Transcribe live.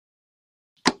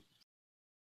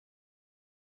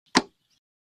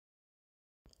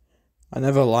I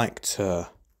never like to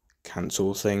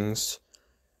cancel things,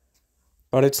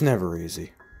 but it's never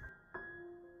easy.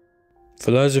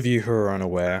 For those of you who are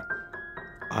unaware,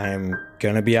 I am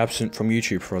gonna be absent from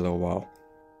YouTube for a little while.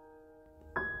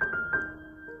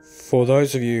 For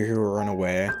those of you who are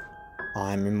unaware,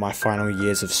 I'm in my final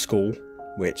years of school,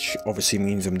 which obviously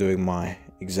means I'm doing my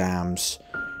exams,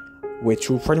 which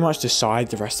will pretty much decide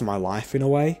the rest of my life in a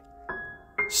way.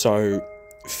 So,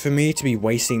 for me to be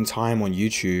wasting time on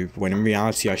YouTube when in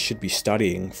reality I should be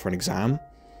studying for an exam,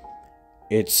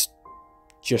 it's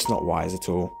just not wise at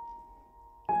all.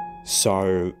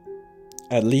 So,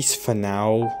 at least for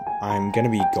now, I'm gonna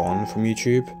be gone from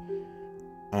YouTube,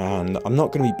 and I'm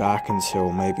not gonna be back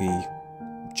until maybe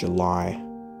July,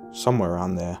 somewhere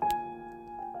around there.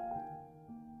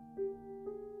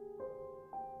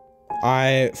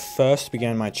 I first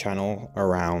began my channel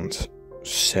around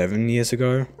 7 years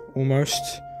ago, almost,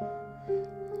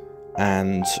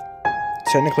 and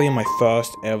technically my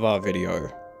first ever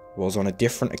video was on a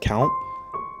different account,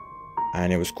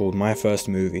 and it was called My First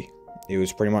Movie. It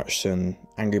was pretty much an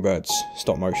Angry Birds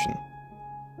stop motion.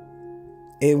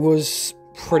 It was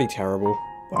pretty terrible,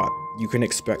 but you can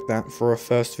expect that for a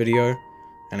first video,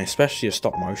 and especially a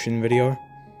stop motion video.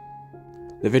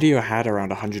 The video had around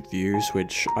 100 views,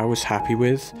 which I was happy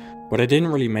with, but I didn't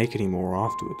really make any more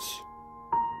afterwards.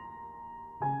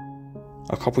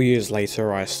 A couple years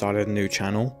later, I started a new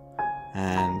channel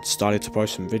and started to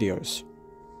post some videos.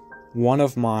 One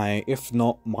of my, if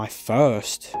not my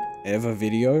first ever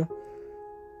video,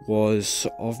 was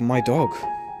of my dog.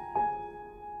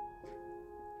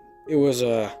 It was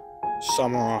a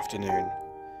summer afternoon.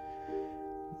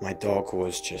 My dog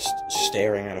was just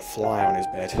staring at a fly on his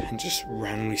bed and just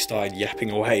randomly started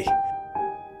yapping away.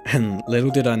 And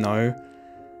little did I know,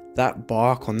 that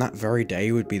bark on that very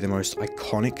day would be the most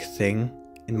iconic thing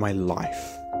in my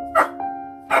life.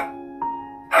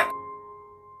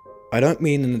 I don't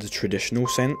mean in the traditional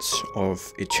sense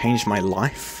of it changed my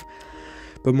life,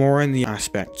 but more in the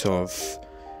aspect of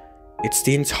it's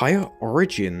the entire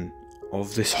origin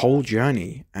of this whole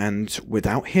journey, and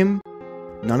without him,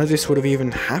 none of this would have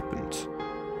even happened.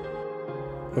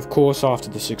 Of course, after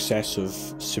the success of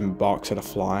some barks at a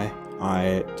fly,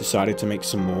 I decided to make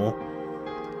some more,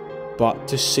 but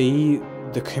to see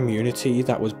the community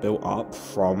that was built up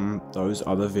from those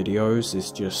other videos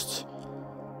is just...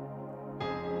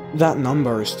 that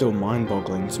number is still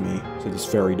mind-boggling to me to this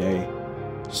very day.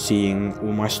 Seeing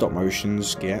all my stop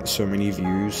motions get so many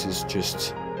views is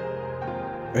just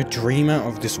a dream out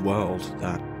of this world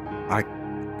that I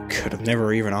could have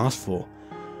never even asked for.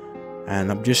 And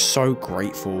I'm just so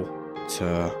grateful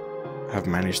to have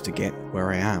managed to get where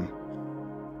I am,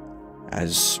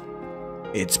 as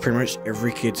it's pretty much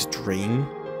every kid's dream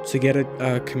to get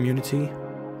a community,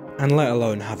 and let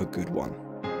alone have a good one.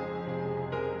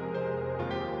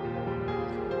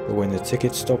 But when the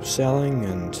tickets stopped selling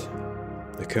and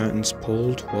the curtains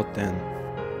pulled, what then?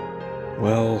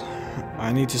 Well,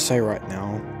 I need to say right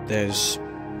now, there's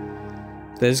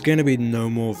gonna be no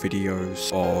more videos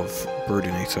of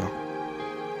Broodinater.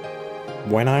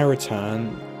 When I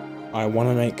return, I want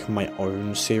to make my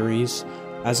own series,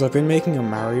 as I've been making a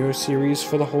Mario series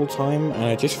for the whole time, and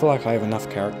I just feel like I have enough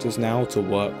characters now to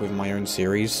work with my own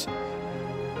series.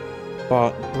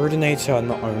 But Broodinator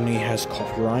not only has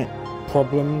copyright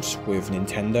problems with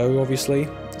Nintendo, obviously,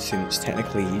 since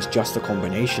technically he's just a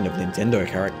combination of Nintendo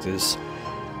characters,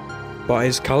 but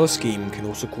his colour scheme can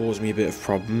also cause me a bit of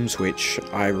problems, which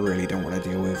I really don't want to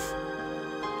deal with.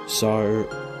 So,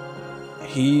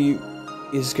 he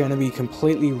is going to be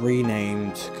completely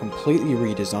renamed, completely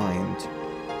redesigned,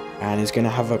 and is going to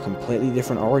have a completely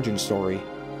different origin story.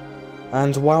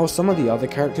 And while some of the other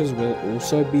characters will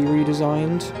also be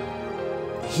redesigned,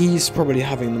 he's probably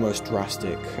having the most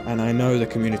drastic, and I know the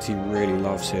community really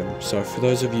loves him, so for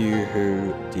those of you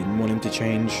who didn't want him to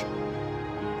change,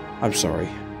 I'm sorry.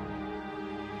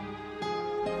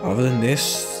 Other than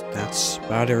this, that's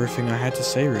about everything I had to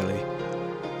say really.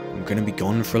 I'm gonna be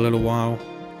gone for a little while,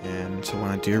 and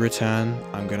when I do return,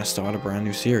 I'm gonna start a brand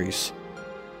new series.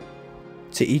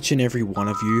 To each and every one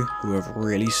of you who have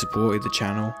really supported the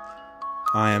channel,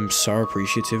 I am so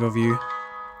appreciative of you.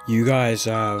 You guys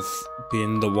have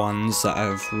been the ones that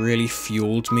have really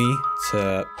fueled me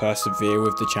to persevere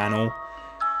with the channel,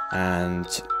 and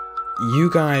you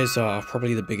guys are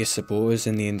probably the biggest supporters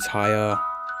in the entire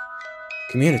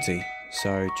community,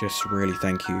 so just really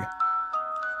thank you.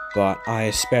 But I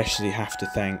especially have to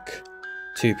thank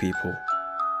two people.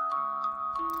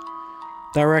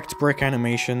 Direct Brick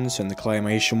Animations and the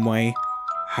Claymation Way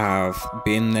have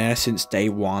been there since day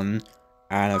one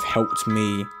and have helped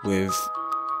me with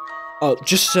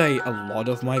just say a lot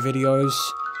of my videos,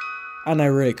 and I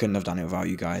really couldn't have done it without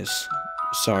you guys.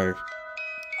 So,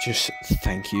 just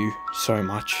thank you so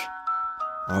much.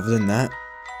 Other than that,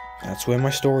 that's where my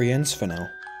story ends for now.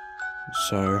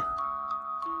 So,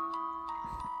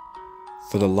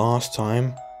 for the last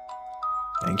time,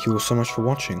 thank you all so much for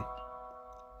watching.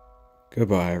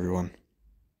 Goodbye, everyone.